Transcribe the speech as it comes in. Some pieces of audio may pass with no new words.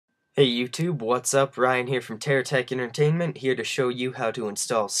Hey YouTube, what's up? Ryan here from TerraTech Entertainment, here to show you how to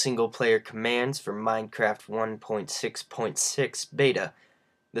install single-player commands for Minecraft 1.6.6 beta.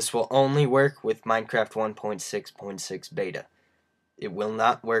 This will only work with Minecraft 1.6.6 beta. It will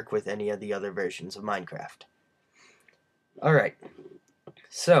not work with any of the other versions of Minecraft. Alright,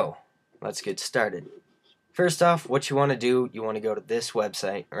 so let's get started. First off, what you want to do, you want to go to this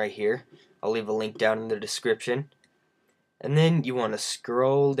website right here. I'll leave a link down in the description. And then you want to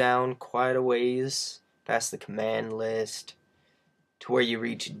scroll down quite a ways past the command list to where you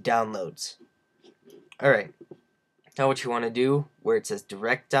reach downloads. Alright, now what you want to do, where it says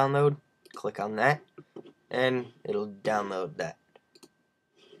direct download, click on that and it'll download that.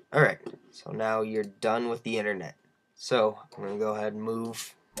 Alright, so now you're done with the internet. So I'm going to go ahead and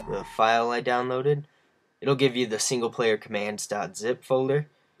move the file I downloaded. It'll give you the singleplayer commands.zip folder.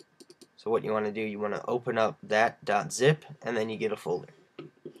 So what you want to do, you want to open up that .zip and then you get a folder.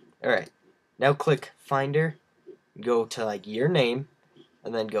 Alright, now click Finder, go to like your name,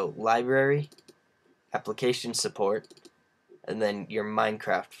 and then go Library, Application Support, and then your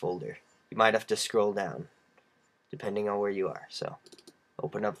Minecraft folder. You might have to scroll down depending on where you are. So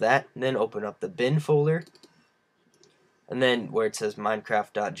open up that, and then open up the bin folder, and then where it says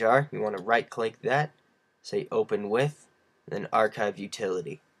Minecraft.jar, you want to right click that, say Open With, and then Archive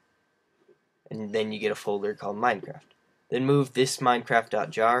Utility. And then you get a folder called Minecraft. Then move this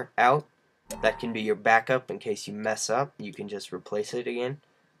Minecraft.jar out. That can be your backup in case you mess up. You can just replace it again.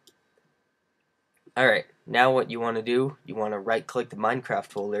 Alright, now what you want to do, you want to right click the Minecraft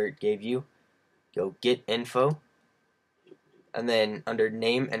folder it gave you, go Get Info, and then under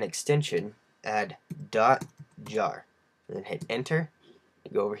Name and Extension, add .jar. And then hit Enter,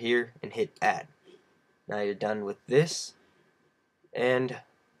 go over here and hit Add. Now you're done with this, and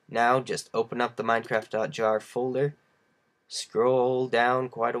now just open up the Minecraft.jar folder, scroll down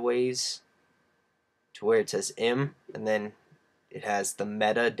quite a ways to where it says M, and then it has the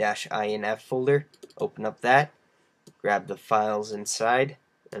meta-inf folder. Open up that, grab the files inside,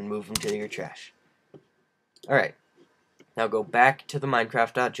 and move them to your trash. Alright, now go back to the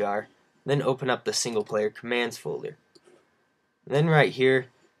Minecraft.jar, then open up the single-player commands folder. And then right here,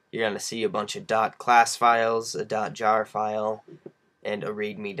 you're going to see a bunch of .class files, a .jar file, and a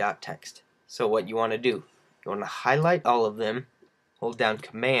readme.txt. So what you want to do, you want to highlight all of them, hold down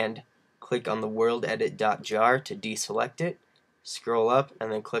Command, click on the world-edit.jar to deselect it, scroll up,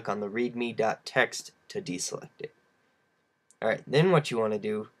 and then click on the readme.txt to deselect it. Alright, then what you want to do,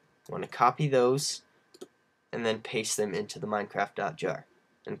 you want to copy those, and then paste them into the Minecraft.jar,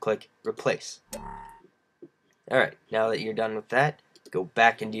 and click Replace. Alright, now that you're done with that, go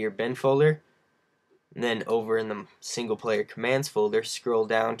back into your bin folder, and then over in the single player commands folder, scroll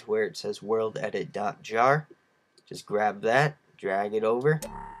down to where it says world-edit.jar. Just grab that, drag it over,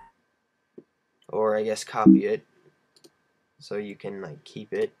 or I guess copy it so you can like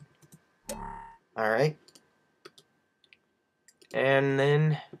keep it. Alright, and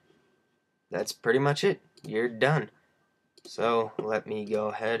then that's pretty much it. You're done. So let me go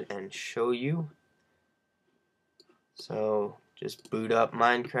ahead and show you. So just boot up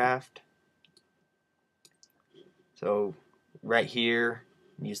Minecraft. So right here,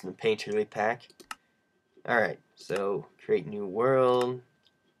 I'm using the Painterly pack. Alright, so create new world.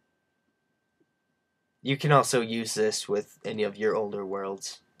 You can also use this with any of your older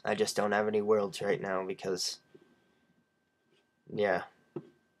worlds. I just don't have any worlds right now because, yeah,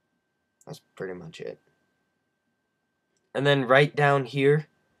 that's pretty much it. And then right down here,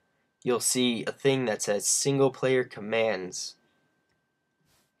 you'll see a thing that says single player commands.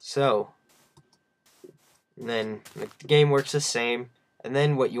 So, and then the game works the same, and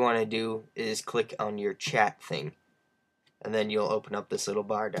then what you want to do is click on your chat thing, and then you'll open up this little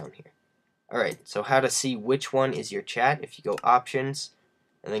bar down here. Alright, so how to see which one is your chat, if you go Options,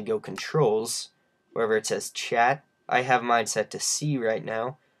 and then go Controls, wherever it says Chat. I have mine set to C right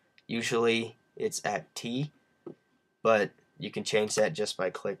now. Usually it's at T, but you can change that just by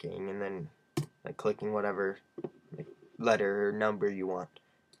clicking, and then like clicking whatever letter or number you want.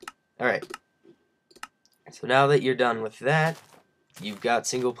 Alright, so now that you're done with that, you've got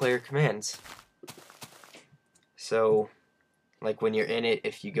single player commands. So, like when you're in it,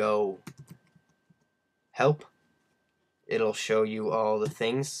 if you go Help, it'll show you all the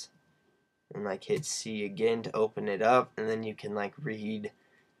things, and like hit C again to open it up, and then you can like read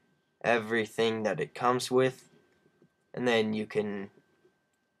everything that it comes with, and then you can,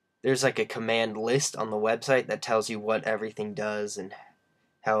 there's like a command list on the website that tells you what everything does and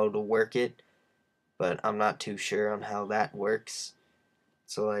how to work it, but I'm not too sure on how that works.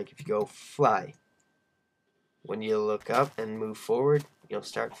 So like if you go fly, when you look up and move forward, you'll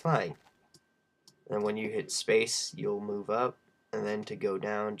start flying. And when you hit space, you'll move up, and then to go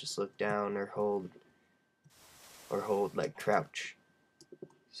down, just look down or hold like crouch.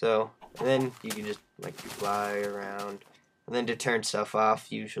 So, and then you can just like fly around. And then to turn stuff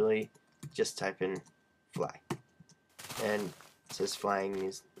off, usually just type in fly. And it says flying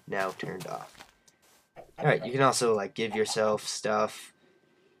is now turned off. Alright, you can also like give yourself stuff.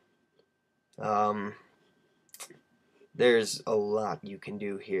 There's a lot you can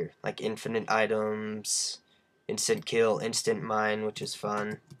do here, like infinite items, instant kill, instant mine, which is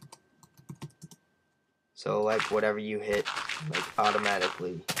fun. So like whatever you hit, like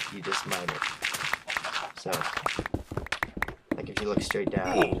automatically you just mine it. So like if you look straight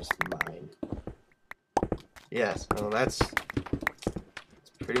down, you just mine. Yes, well that's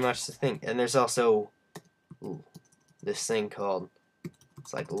pretty much the thing. And there's also this thing called,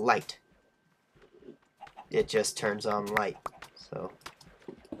 it's like light. It just turns on light. So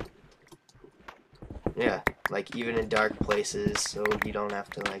yeah, like even in dark places, so you don't have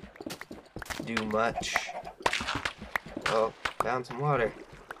to like do much. Oh, found some water.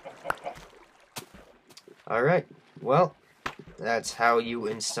 Alright, well, that's how you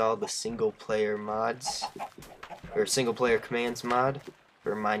install the single player mods, or single player commands mod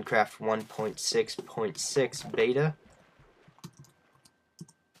for Minecraft 1.6.6 beta.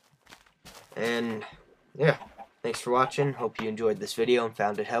 And yeah, thanks for watching. Hope you enjoyed this video and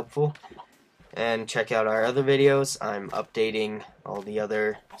found it helpful. And check out our other videos. I'm updating all the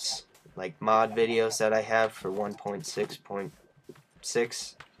other like mod videos that I have for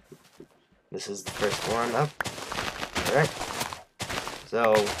 1.6.6. This is the first one up. Alright.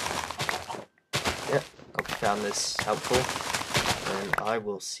 So yeah, hope you found this helpful, and I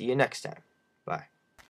will see you next time. Bye.